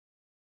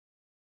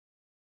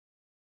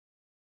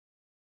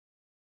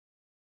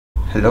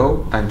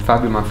Hello, I'm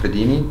Fabio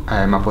Manfredini.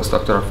 I am a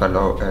postdoctoral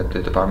fellow at the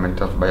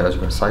Department of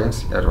Biological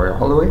Science at Royal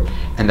Holloway,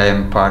 and I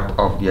am part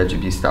of the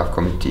LGBT staff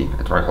committee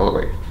at Royal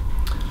Holloway.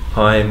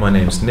 Hi, my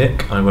name's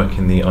Nick. I work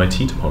in the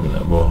IT department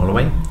at Royal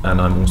Holloway, and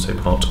I'm also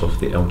part of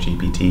the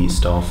LGBT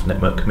Staff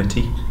Network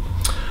Committee.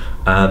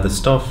 The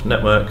staff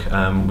network,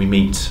 we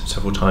meet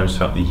several times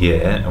throughout the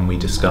year and we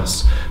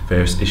discuss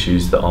various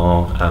issues that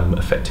are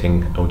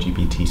affecting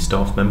LGBT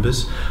staff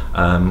members.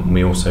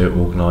 We also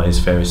organise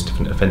various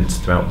different events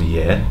throughout the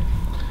year.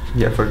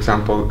 Yeah, for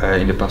example,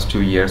 in the past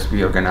 2 years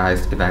we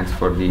organized events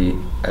for the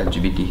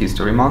LGBT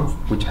History Month,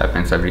 which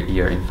happens every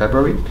year in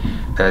February.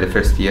 The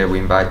first year we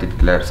invited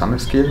Claire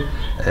Summerskill,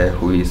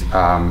 who is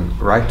a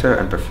writer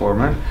and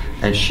performer,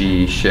 and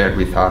she shared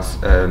with us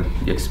the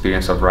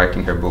experience of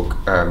writing her book,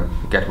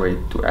 Gateway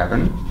to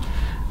Heaven.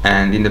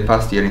 And in the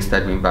past year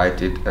instead we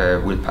invited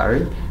Will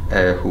Parry,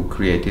 who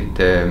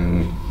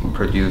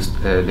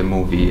produced the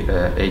movie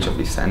Age of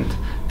Descent,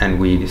 and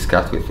we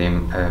discussed with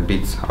him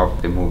bits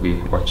of the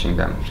movie, watching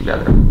them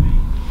together.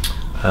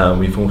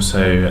 We've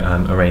also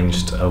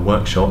arranged a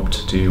workshop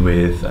to do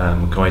with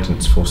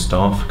guidance for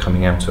staff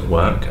coming out at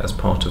work. As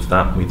part of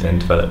that, we then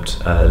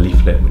developed a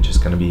leaflet which is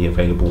going to be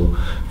available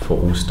for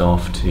all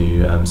staff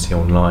to see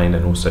online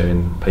and also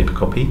in paper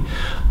copy.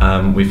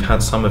 We've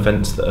had some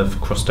events that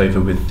have crossed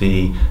over with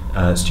the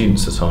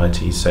Student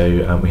Society,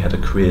 so we had a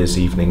careers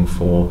evening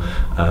for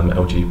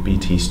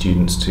LGBT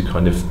students to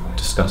kind of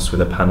discuss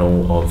with a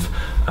panel of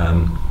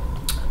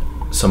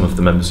some of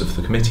the members of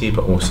the committee,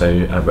 but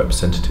also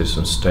representatives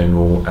from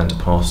Stonewall and a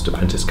past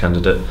apprentice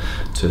candidate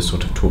to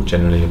sort of talk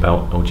generally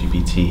about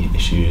LGBT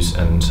issues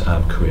and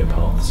career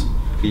paths.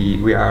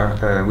 We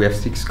have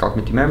 6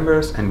 committee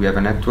members, and we have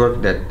a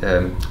network that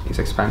is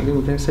expanding,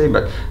 we can say,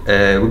 but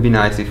it would be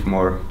nice if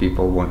more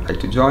people would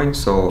like to join.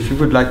 So if you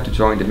would like to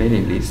join the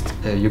mailing list,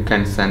 you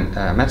can send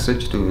a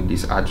message to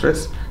this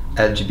address,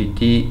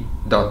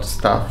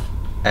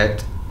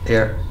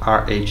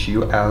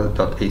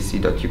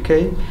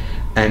 lgbt.staff@rhul.ac.uk,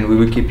 and we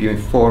will keep you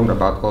informed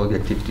about all the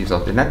activities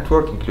of the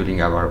network, including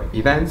our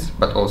events,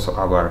 but also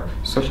our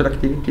social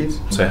activities.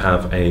 We also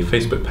have a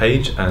Facebook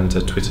page and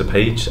a Twitter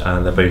page,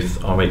 and they're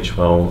both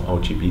RHL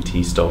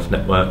LGBT Staff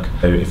Network.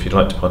 So if you'd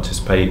like to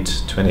participate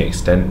to any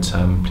extent,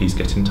 please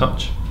get in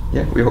touch.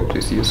 Yeah, we hope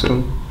to see you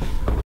soon.